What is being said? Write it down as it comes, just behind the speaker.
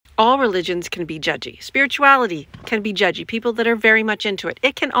All religions can be judgy. Spirituality can be judgy. People that are very much into it.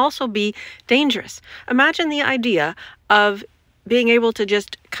 It can also be dangerous. Imagine the idea of being able to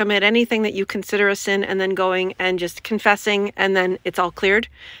just commit anything that you consider a sin and then going and just confessing and then it's all cleared.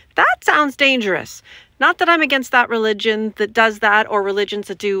 That sounds dangerous. Not that I'm against that religion that does that or religions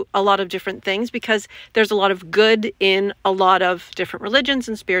that do a lot of different things, because there's a lot of good in a lot of different religions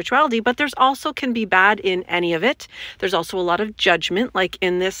and spirituality, but there's also can be bad in any of it. There's also a lot of judgment, like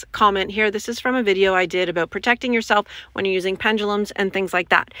in this comment here. This is from a video I did about protecting yourself when you're using pendulums and things like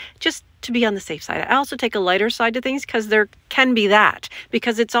that. Just to be on the safe side. I also take a lighter side to things because there can be that,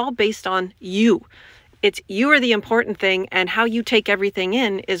 because it's all based on you. It's you are the important thing, and how you take everything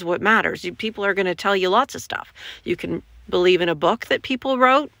in is what matters. People are going to tell you lots of stuff. You can believe in a book that people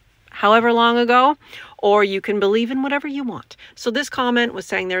wrote however long ago, or you can believe in whatever you want. So this comment was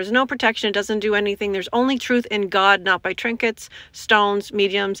saying there's no protection. It doesn't do anything. There's only truth in God, not by trinkets, stones,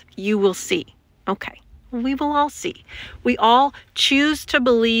 mediums. You will see. Okay, we will all see. We all choose to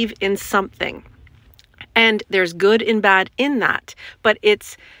believe in something, and there's good and bad in that, but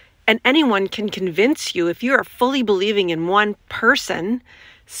and anyone can convince you, if you are fully believing in one person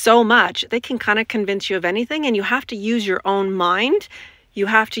so much, they can kind of convince you of anything, and you have to use your own mind. You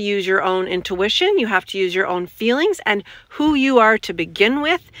have to use your own intuition. You have to use your own feelings, and who you are to begin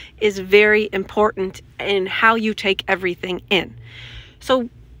with is very important in how you take everything in. So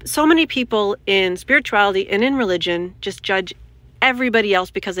many people in spirituality and in religion just judge everybody else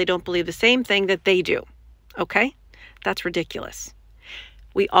because they don't believe the same thing that they do. Okay? That's ridiculous.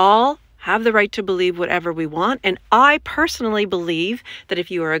 We all have the right to believe whatever we want. And I personally believe that if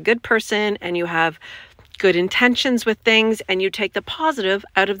you are a good person and you have good intentions with things and you take the positive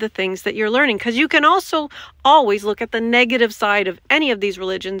out of the things that you're learning, because you can also always look at the negative side of any of these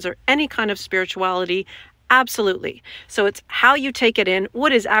religions or any kind of spirituality. Absolutely. So it's how you take it in,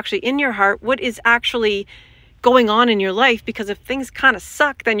 what is actually in your heart, what is actually going on in your life, because if things kind of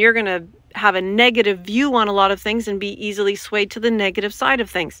suck, then you're going to have a negative view on a lot of things and be easily swayed to the negative side of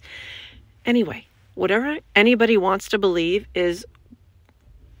things. Anyway, whatever anybody wants to believe is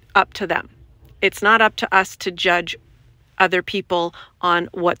up to them. It's not up to us to judge other people on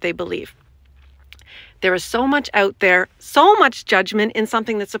what they believe. There is so much out there, so much judgment in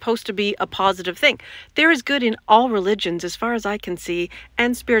something that's supposed to be a positive thing. There is good in all religions, as far as I can see,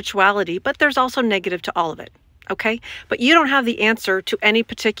 and spirituality, but there's also negative to all of it. Okay? But you don't have the answer to any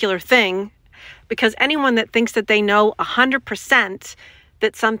particular thing, because anyone that thinks that they know 100%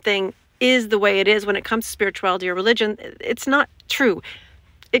 that something is the way it is when it comes to spirituality or religion, it's not true.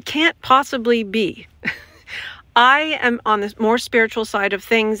 It can't possibly be. I am on the more spiritual side of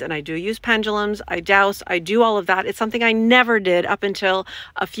things, and I do use pendulums, I dowse, I do all of that. It's something I never did up until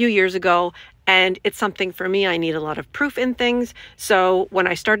a few years ago, and it's something for me, I need a lot of proof in things. So when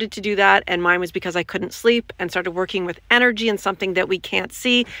I started to do that, and mine was because I couldn't sleep and started working with energy and something that we can't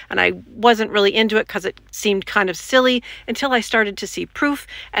see, and I wasn't really into it because it seemed kind of silly, until I started to see proof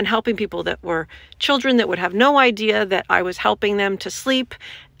and helping people that were children that would have no idea that I was helping them to sleep,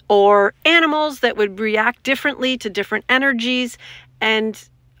 or animals that would react differently to different energies. And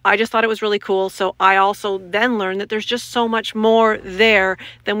I just thought it was really cool. So I also then learned that there's just so much more there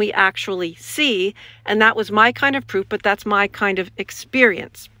than we actually see. And that was my kind of proof, but that's my kind of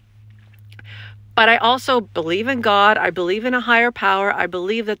experience. But I also believe in God. I believe in a higher power. I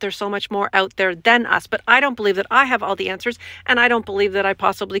believe that there's so much more out there than us. But I don't believe that I have all the answers. And I don't believe that I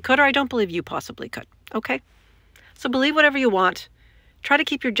possibly could, or I don't believe you possibly could. Okay? So believe whatever you want. Try to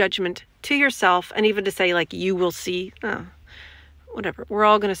keep your judgment to yourself, and even to say, like, you will see, whatever. We're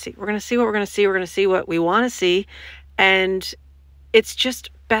all going to see. We're going to see what we're going to see. We're going to see what we want to see. And it's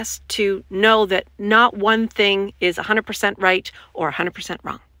just best to know that not one thing is 100% right or 100%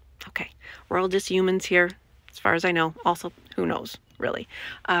 wrong. Okay. We're all just humans here, as far as I know. Also, who knows, really.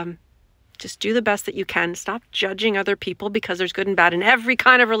 Just do the best that you can. Stop judging other people, because there's good and bad in every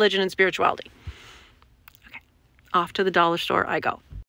kind of religion and spirituality. Okay. Off to the dollar store I go.